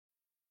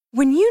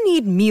When you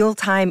need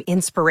mealtime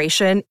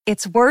inspiration,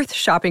 it's worth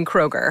shopping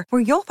Kroger,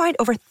 where you'll find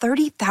over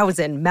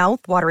 30,000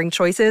 mouth-watering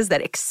choices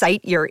that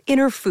excite your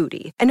inner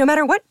foodie. And no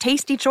matter what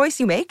tasty choice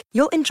you make,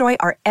 you'll enjoy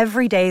our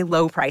everyday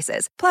low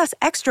prices, plus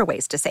extra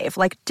ways to save,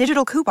 like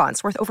digital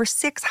coupons worth over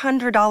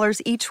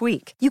 $600 each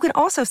week. You can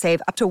also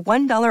save up to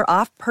 $1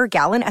 off per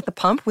gallon at the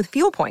pump with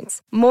fuel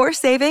points. More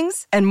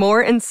savings and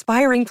more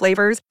inspiring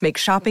flavors make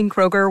shopping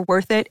Kroger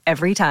worth it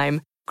every time.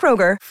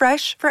 Kroger,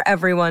 fresh for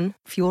everyone.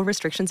 Fuel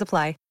restrictions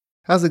apply.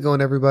 How's it going,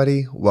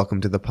 everybody?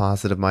 Welcome to the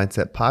Positive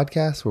Mindset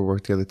Podcast, where we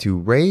work together to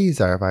raise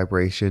our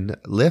vibration,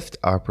 lift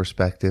our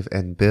perspective,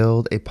 and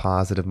build a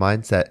positive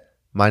mindset.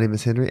 My name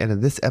is Henry, and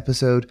in this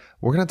episode,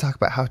 we're going to talk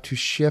about how to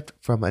shift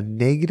from a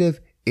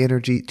negative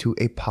energy to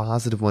a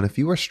positive one. If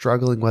you are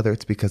struggling, whether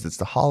it's because it's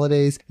the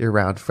holidays, you're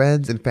around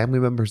friends and family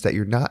members that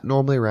you're not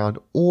normally around,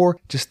 or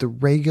just the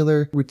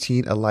regular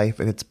routine of life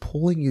and it's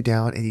pulling you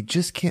down and you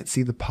just can't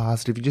see the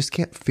positive, you just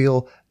can't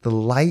feel the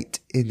light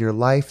in your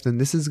life, then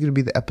this is going to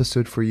be the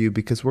episode for you,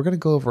 because we're going to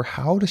go over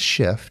how to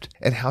shift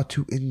and how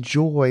to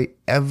enjoy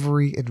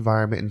every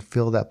environment and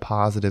feel that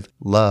positive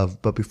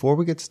love. But before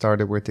we get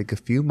started, we're going to take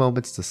a few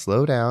moments to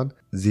slow down,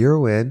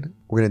 zero in.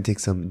 We're going to take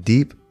some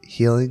deep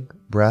healing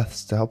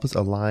breaths to help us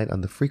align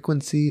on the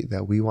frequency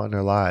that we want in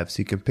our lives. So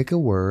you can pick a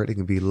word. It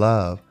can be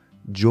love,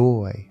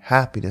 joy,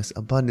 happiness,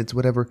 abundance,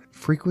 whatever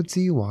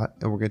frequency you want.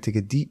 And we're going to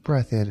take a deep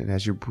breath in. And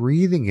as you're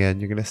breathing in,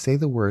 you're going to say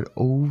the word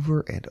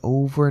over and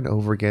over and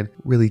over again.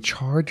 Really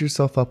charge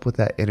yourself up with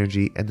that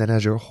energy. And then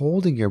as you're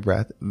holding your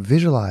breath,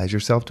 visualize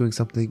yourself doing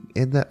something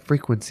in that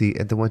frequency.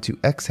 And then once you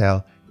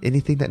exhale,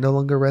 anything that no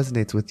longer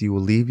resonates with you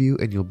will leave you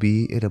and you'll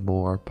be in a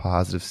more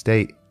positive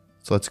state.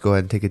 So let's go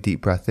ahead and take a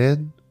deep breath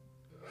in.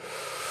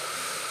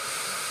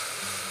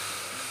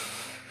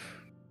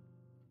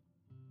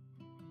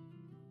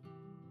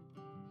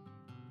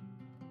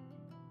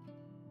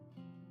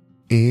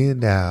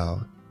 And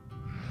out.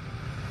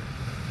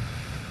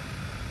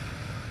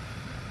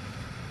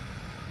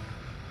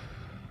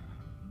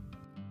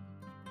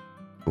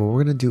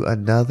 We're going to do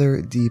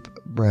another deep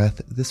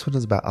breath. This one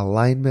is about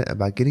alignment,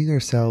 about getting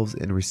ourselves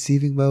in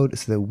receiving mode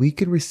so that we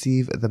can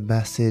receive the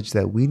message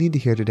that we need to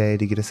hear today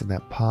to get us in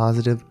that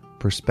positive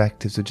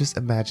perspective. So just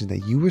imagine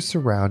that you were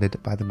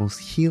surrounded by the most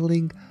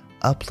healing,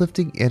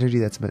 uplifting energy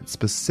that's meant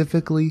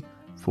specifically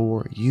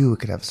for you. It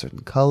could have a certain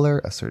color,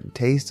 a certain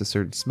taste, a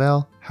certain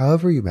smell,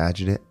 however you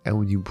imagine it. And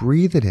when you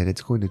breathe it in,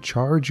 it's going to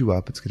charge you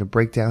up. It's going to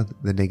break down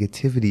the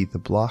negativity, the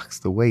blocks,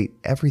 the weight,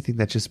 everything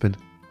that's just been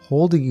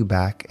holding you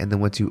back. And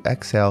then once you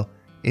exhale,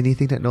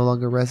 anything that no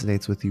longer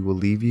resonates with you will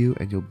leave you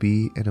and you'll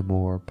be in a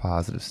more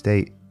positive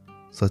state.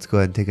 So let's go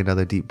ahead and take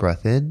another deep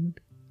breath in.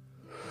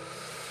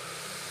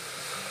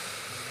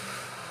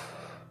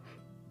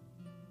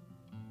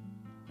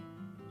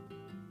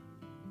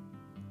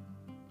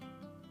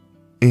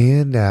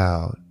 And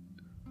out.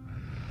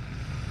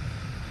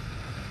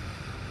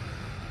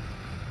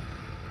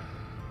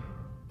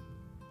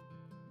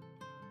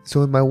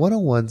 So in my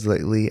one-on-ones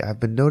lately, I've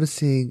been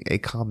noticing a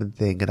common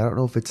thing, and I don't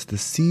know if it's the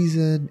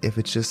season, if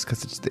it's just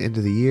because it's the end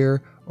of the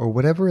year, or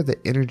whatever the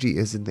energy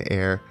is in the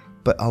air,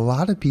 but a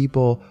lot of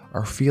people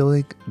are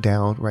feeling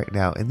down right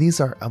now, and these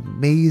are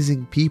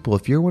amazing people.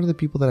 If you're one of the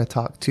people that I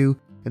talked to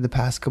in the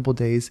past couple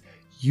days,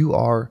 you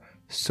are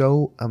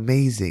so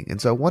amazing. And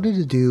so I wanted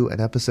to do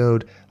an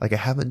episode like I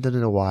haven't done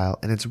in a while,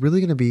 and it's really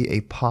going to be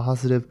a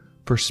positive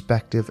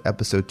perspective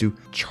episode to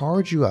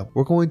charge you up.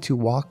 We're going to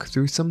walk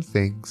through some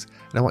things,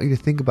 and I want you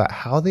to think about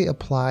how they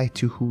apply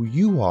to who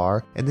you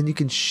are, and then you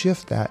can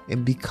shift that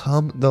and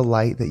become the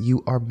light that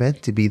you are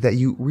meant to be, that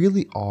you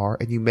really are,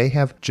 and you may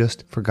have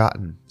just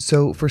forgotten.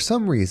 So for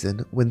some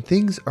reason, when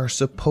things are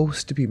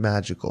supposed to be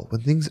magical,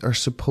 when things are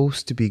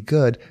supposed to be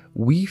good,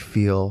 we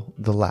feel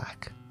the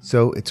lack.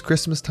 So it's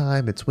Christmas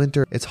time, it's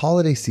winter, it's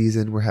holiday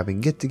season, we're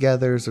having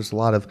get-togethers, there's a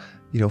lot of,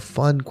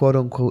 fun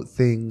quote-unquote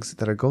things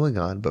that are going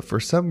on, but for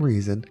some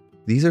reason,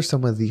 these are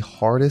some of the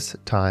hardest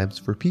times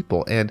for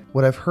people. And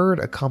what I've heard,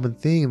 a common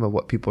theme of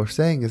what people are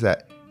saying is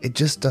that it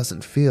just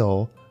doesn't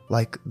feel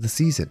like the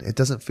season. It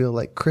doesn't feel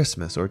like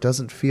Christmas, or it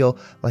doesn't feel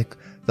like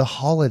the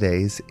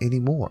holidays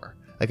anymore.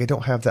 Like I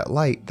don't have that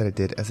light that I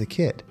did as a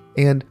kid.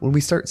 And when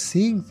we start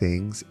seeing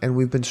things and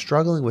we've been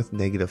struggling with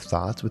negative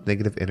thoughts, with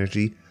negative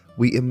energy,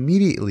 we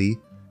immediately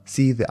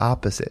see the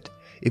opposite.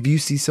 If you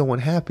see someone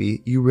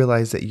happy, you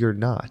realize that you're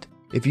not.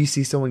 If you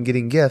see someone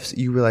getting gifts,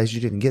 you realize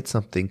you didn't get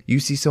something. You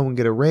see someone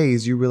get a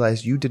raise, you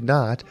realize you did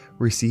not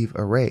receive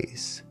a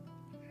raise.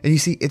 And you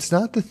see, it's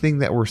not the thing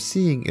that we're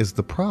seeing is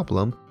the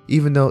problem,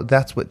 even though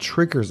that's what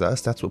triggers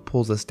us, that's what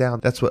pulls us down,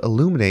 that's what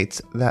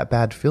illuminates that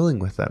bad feeling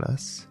within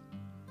us.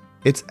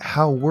 It's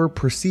how we're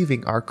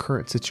perceiving our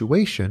current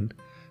situation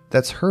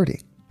that's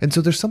hurting. And so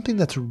there's something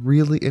that's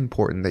really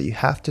important that you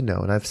have to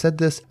know, and I've said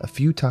this a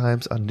few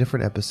times on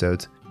different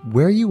episodes.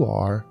 Where you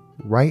are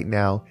right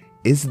now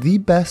is the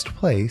best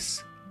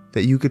place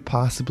that you could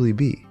possibly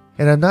be.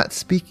 And I'm not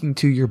speaking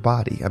to your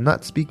body. I'm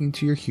not speaking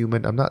to your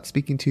human. I'm not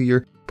speaking to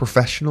your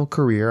professional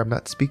career. I'm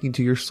not speaking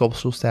to your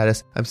social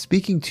status. I'm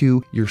speaking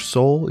to your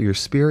soul, your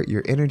spirit,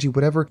 your energy,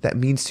 whatever that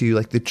means to you,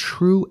 like the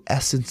true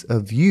essence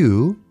of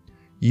you.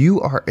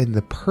 You are in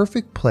the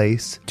perfect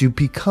place to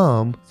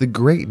become the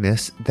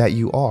greatness that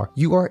you are.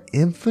 You are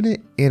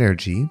infinite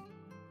energy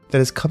that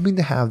is coming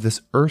to have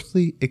this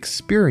earthly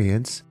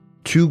experience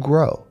to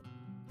grow.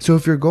 So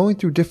if you're going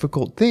through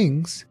difficult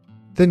things,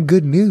 then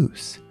good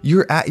news.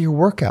 You're at your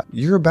workout.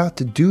 You're about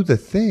to do the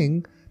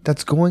thing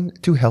that's going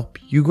to help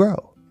you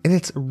grow. And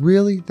it's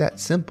really that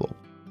simple.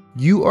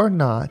 You are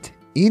not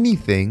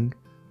anything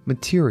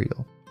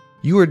material.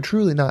 You are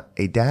truly not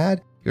a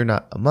dad. You're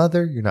not a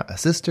mother. You're not a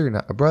sister. You're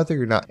not a brother.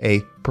 You're not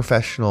a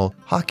professional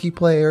hockey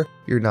player.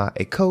 You're not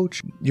a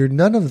coach. You're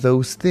none of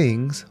those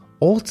things.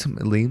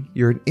 Ultimately,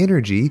 you're an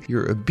energy.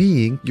 You're a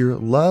being. You're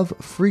love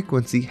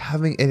frequency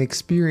having an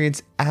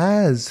experience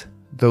as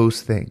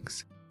those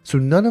things. So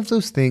none of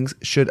those things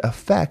should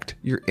affect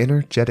your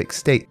energetic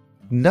state.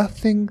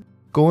 Nothing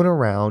going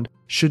around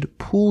should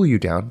pull you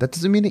down. That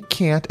doesn't mean it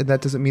can't, and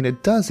that doesn't mean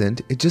it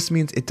doesn't. It just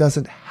means it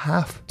doesn't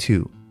have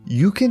to.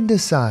 You can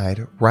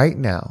decide right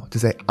now to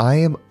say, I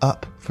am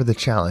up for the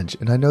challenge.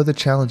 And I know the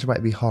challenge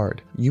might be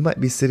hard. You might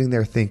be sitting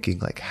there thinking,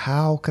 like,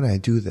 how can I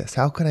do this?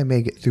 How can I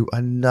make it through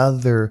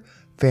another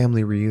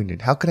family reunion?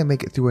 How can I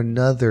make it through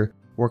another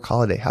work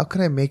holiday? How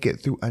can I make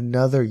it through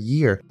another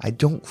year? I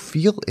don't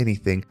feel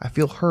anything. I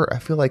feel hurt. I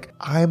feel like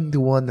I'm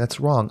the one that's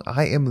wrong.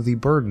 I am the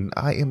burden.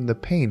 I am the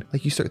pain.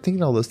 Like, you start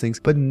thinking all those things,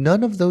 but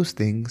none of those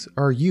things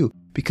are you,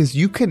 because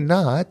you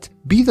cannot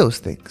be those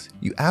things.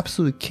 You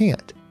absolutely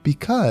can't,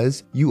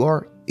 because you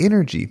are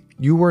energy.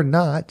 You are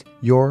not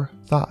your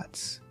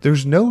thoughts.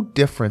 There's no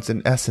difference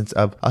in essence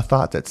of a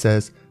thought that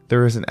says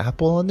there is an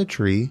apple on the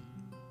tree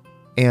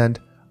and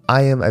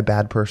I am a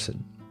bad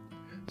person.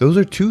 Those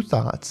are two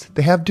thoughts.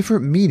 They have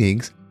different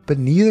meanings, but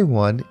neither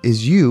one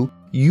is you.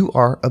 You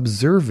are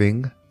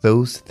observing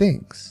those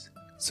things.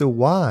 So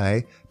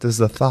why does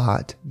the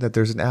thought that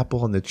there's an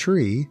apple on the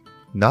tree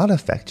not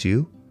affect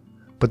you,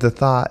 but the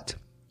thought,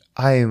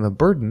 I am a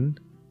burden,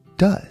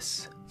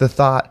 does? The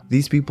thought,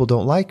 these people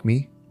don't like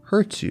me,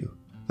 hurts you.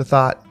 The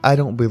thought, I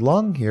don't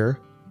belong here,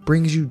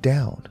 brings you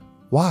down.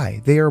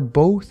 Why? They are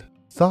both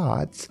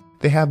thoughts.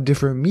 They have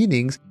different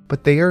meanings,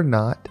 but they are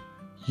not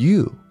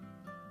you.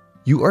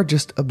 You are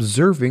just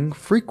observing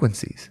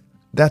frequencies.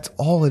 That's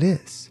all it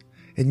is.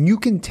 And you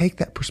can take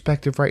that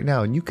perspective right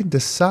now and you can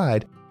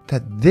decide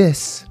that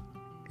this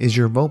is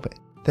your moment,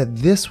 that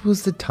this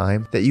was the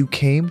time that you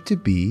came to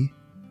be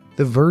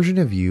the version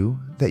of you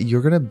that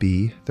you're going to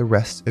be the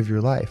rest of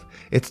your life.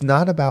 It's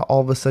not about all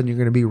of a sudden you're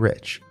going to be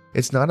rich.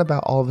 It's not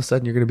about all of a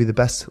sudden you're going to be the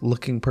best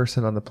looking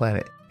person on the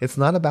planet. It's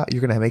not about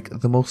you're going to make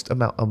the most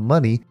amount of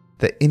money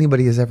that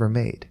anybody has ever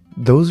made.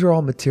 Those are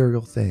all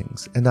material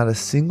things, and not a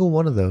single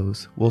one of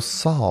those will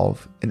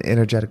solve an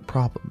energetic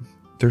problem.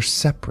 They're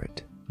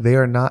separate. They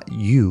are not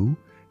you.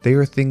 They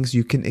are things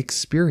you can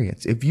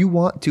experience. If you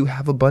want to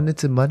have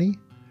abundance of money,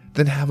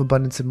 then have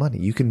abundance of money.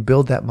 You can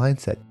build that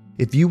mindset.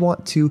 If you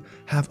want to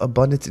have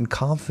abundance in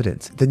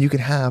confidence, then you can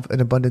have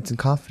an abundance in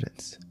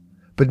confidence.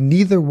 But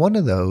neither one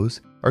of those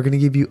are going to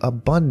give you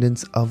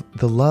abundance of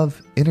the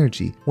love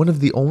energy. One of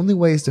the only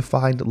ways to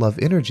find love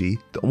energy,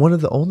 one of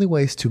the only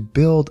ways to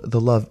build the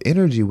love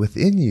energy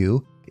within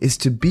you is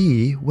to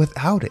be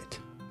without it.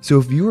 So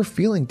if you are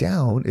feeling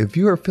down, if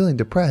you are feeling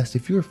depressed,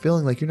 if you are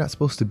feeling like you're not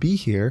supposed to be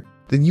here,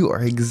 then you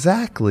are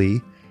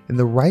exactly in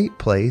the right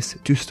place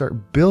to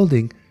start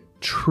building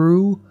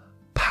true,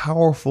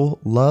 powerful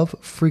love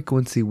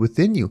frequency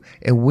within you.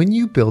 And when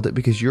you build it,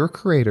 because you're a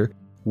creator,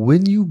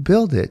 when you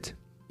build it,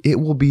 it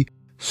will be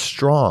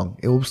strong.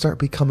 It will start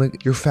becoming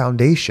your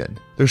foundation.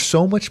 There's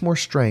so much more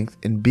strength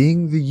in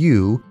being the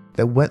you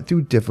that went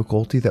through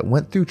difficulty, that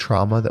went through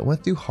trauma, that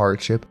went through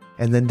hardship,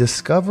 and then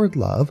discovered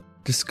love,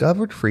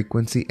 discovered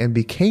frequency, and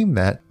became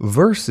that,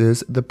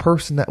 versus the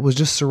person that was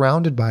just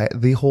surrounded by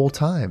it the whole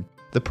time.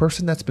 The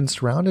person that's been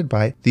surrounded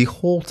by it the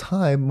whole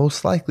time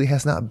most likely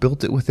has not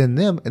built it within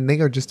them, and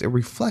they are just a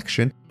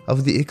reflection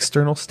of the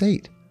external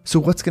state. So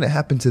what's going to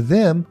happen to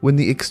them when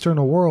the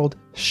external world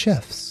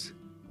shifts?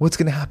 What's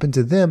going to happen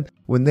to them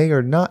when they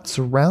are not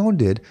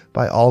surrounded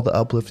by all the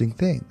uplifting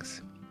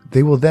things?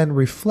 They will then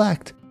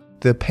reflect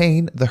the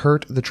pain, the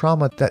hurt, the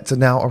trauma that's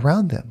now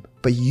around them.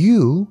 But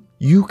you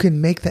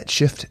can make that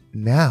shift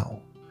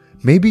now.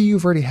 Maybe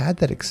you've already had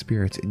that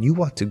experience and you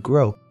want to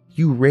grow.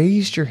 You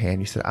raised your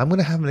hand. You said, I'm going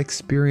to have an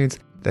experience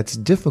that's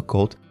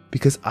difficult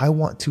because I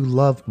want to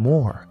love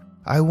more.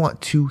 I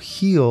want to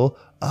heal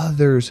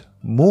others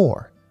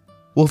more.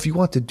 Well, if you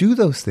want to do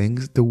those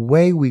things, the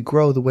way we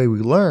grow, the way we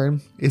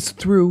learn is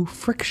through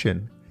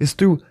friction, is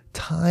through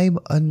time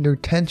under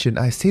tension.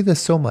 I say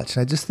this so much,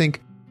 and I just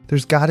think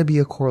there's got to be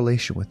a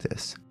correlation with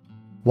this.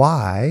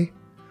 Why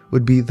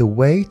would be the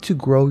way to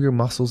grow your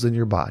muscles in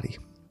your body,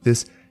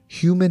 this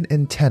human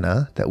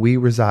antenna that we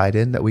reside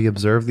in, that we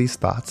observe these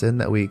thoughts in,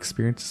 that we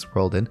experience this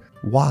world in.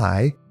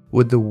 Why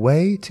would the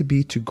way to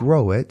be to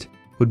grow it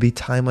would be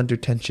time under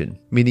tension,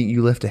 meaning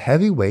you lift a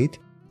heavy weight,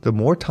 The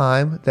more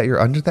time that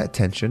you're under that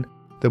tension,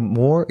 the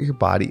more your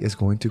body is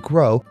going to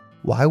grow.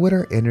 Why would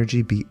our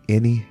energy be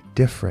any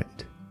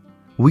different?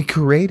 We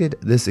created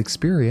this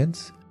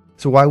experience,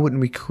 so why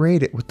wouldn't we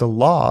create it with the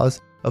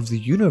laws of the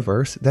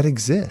universe that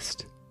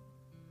exist?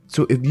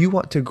 So if you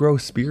want to grow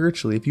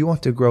spiritually, if you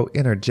want to grow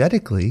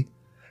energetically,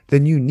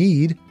 then you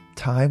need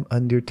time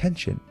under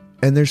tension.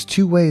 And there's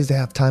two ways to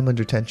have time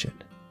under tension.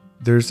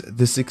 There's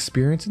this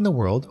experience in the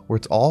world where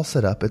it's all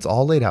set up, it's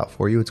all laid out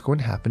for you, it's going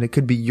to happen. It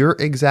could be your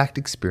exact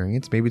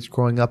experience. Maybe it's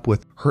growing up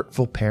with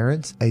hurtful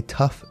parents, a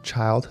tough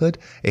childhood,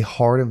 a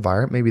hard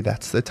environment. Maybe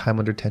that's the time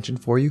under tension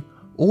for you.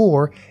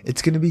 Or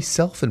it's going to be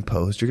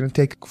self-imposed. You're going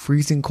to take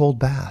freezing cold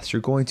baths.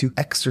 You're going to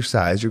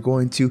exercise. You're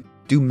going to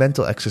do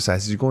mental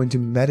exercises. You're going to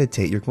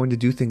meditate. You're going to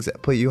do things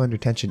that put you under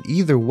tension.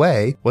 Either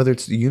way, whether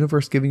it's the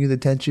universe giving you the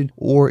tension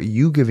or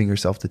you giving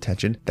yourself the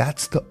tension,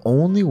 that's the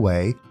only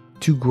way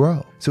to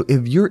grow. So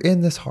if you're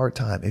in this hard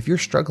time, if you're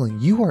struggling,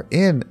 you are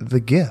in the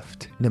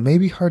gift. And it may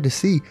be hard to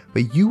see,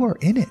 but you are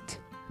in it.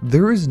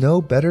 There is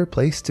no better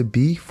place to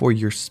be for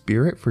your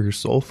spirit, for your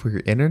soul, for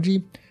your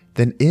energy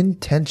than in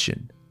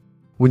tension.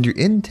 When you're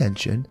in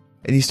tension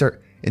and you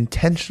start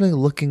intentionally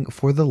looking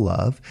for the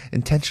love,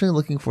 intentionally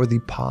looking for the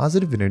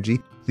positive energy,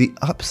 the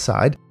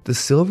upside, the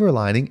silver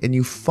lining, and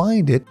you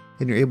find it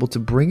and you're able to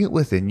bring it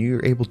within you,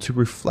 you're able to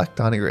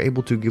reflect on it, you're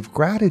able to give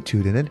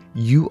gratitude in it,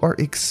 you are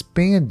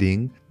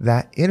expanding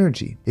that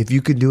energy. If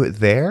you can do it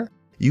there,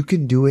 you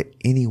can do it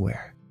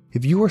anywhere.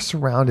 If you are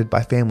surrounded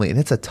by family and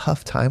it's a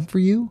tough time for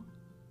you,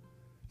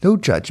 no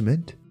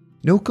judgment,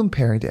 no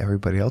comparing to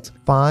everybody else,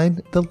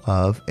 find the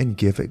love and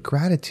give it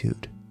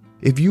gratitude.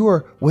 If you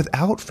are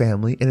without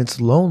family and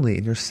it's lonely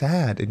and you're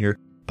sad and you're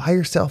by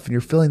yourself and you're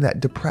feeling that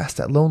depressed,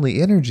 that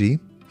lonely energy,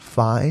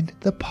 find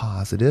the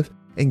positive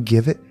and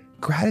give it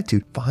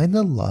gratitude. Find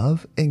the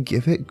love and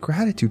give it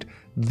gratitude.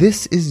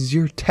 This is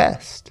your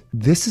test.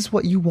 This is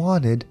what you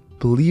wanted,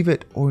 believe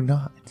it or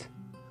not.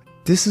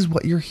 This is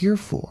what you're here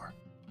for.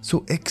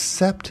 So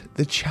accept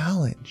the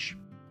challenge.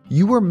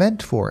 You were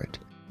meant for it.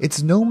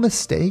 It's no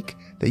mistake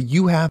that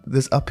you have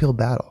this uphill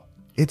battle.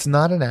 It's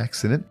not an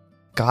accident.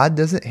 God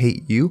doesn't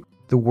hate you.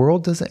 The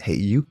world doesn't hate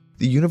you.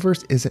 The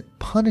universe isn't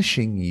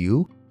punishing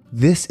you.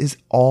 This is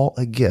all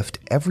a gift.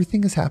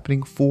 Everything is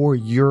happening for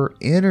your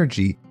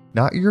energy,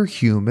 not your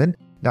human,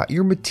 not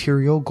your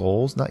material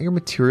goals, not your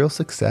material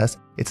success.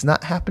 It's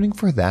not happening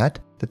for that.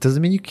 That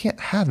doesn't mean you can't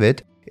have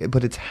it,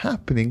 but it's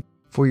happening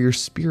for your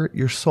spirit,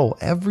 your soul.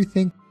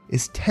 Everything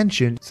is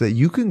tension so that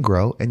you can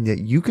grow and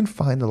that you can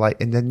find the light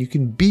and then you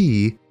can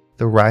be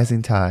the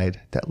rising tide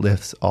that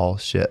lifts all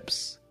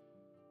ships.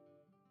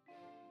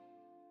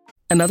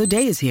 Another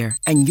day is here,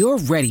 and you're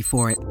ready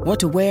for it. What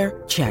to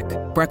wear? Check.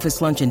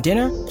 Breakfast, lunch, and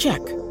dinner? Check.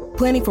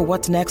 Planning for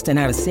what's next and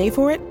how to save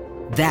for it?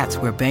 That's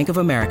where Bank of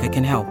America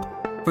can help.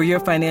 For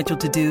your financial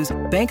to-dos,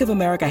 Bank of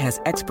America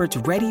has experts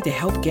ready to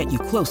help get you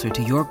closer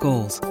to your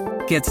goals.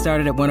 Get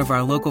started at one of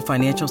our local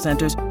financial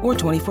centers or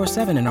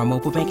 24/7 in our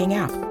mobile banking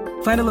app.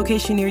 Find a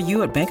location near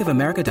you at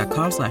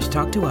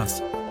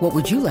bankofamerica.com/talktous. What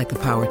would you like the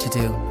power to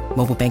do?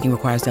 Mobile banking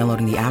requires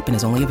downloading the app and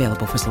is only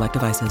available for select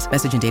devices.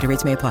 Message and data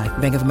rates may apply.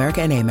 Bank of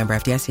America NA, member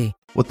FDIC.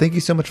 Well, thank you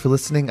so much for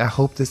listening. I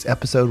hope this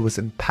episode was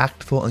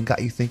impactful and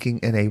got you thinking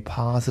in a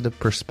positive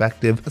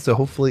perspective. So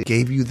hopefully it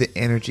gave you the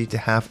energy to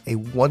have a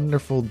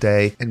wonderful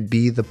day and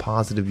be the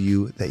positive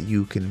you that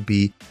you can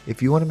be.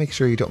 If you want to make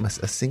sure you don't miss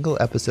a single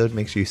episode,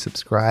 make sure you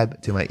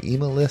subscribe to my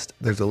email list.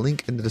 There's a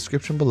link in the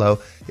description below.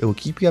 It will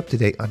keep you up to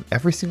date on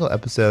every single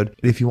episode.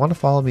 And if you want to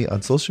follow me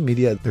on social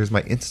media, there's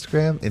my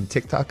Instagram and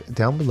TikTok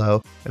down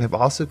below. And I've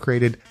also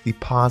created the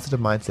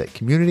Positive Mindset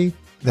Community.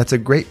 That's a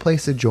great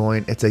place to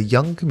join. It's a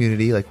young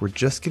community, like we're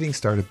just getting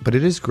started, but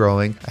it is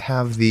growing. I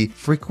have the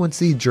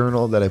frequency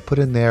journal that I put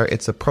in there.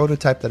 It's a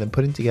prototype that I'm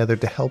putting together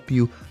to help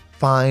you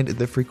find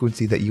the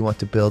frequency that you want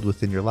to build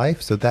within your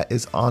life. So that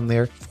is on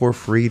there for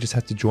free. You just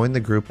have to join the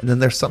group. And then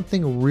there's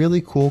something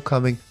really cool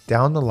coming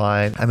down the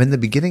line. I'm in the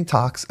beginning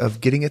talks of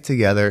getting it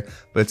together,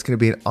 but it's going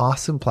to be an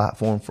awesome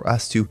platform for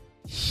us to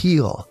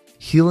heal.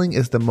 Healing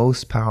is the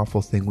most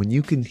powerful thing. When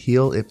you can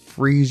heal, it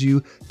frees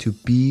you to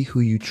be who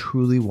you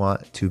truly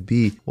want to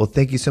be. Well,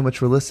 thank you so much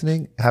for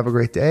listening. Have a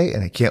great day,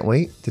 and I can't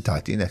wait to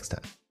talk to you next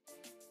time.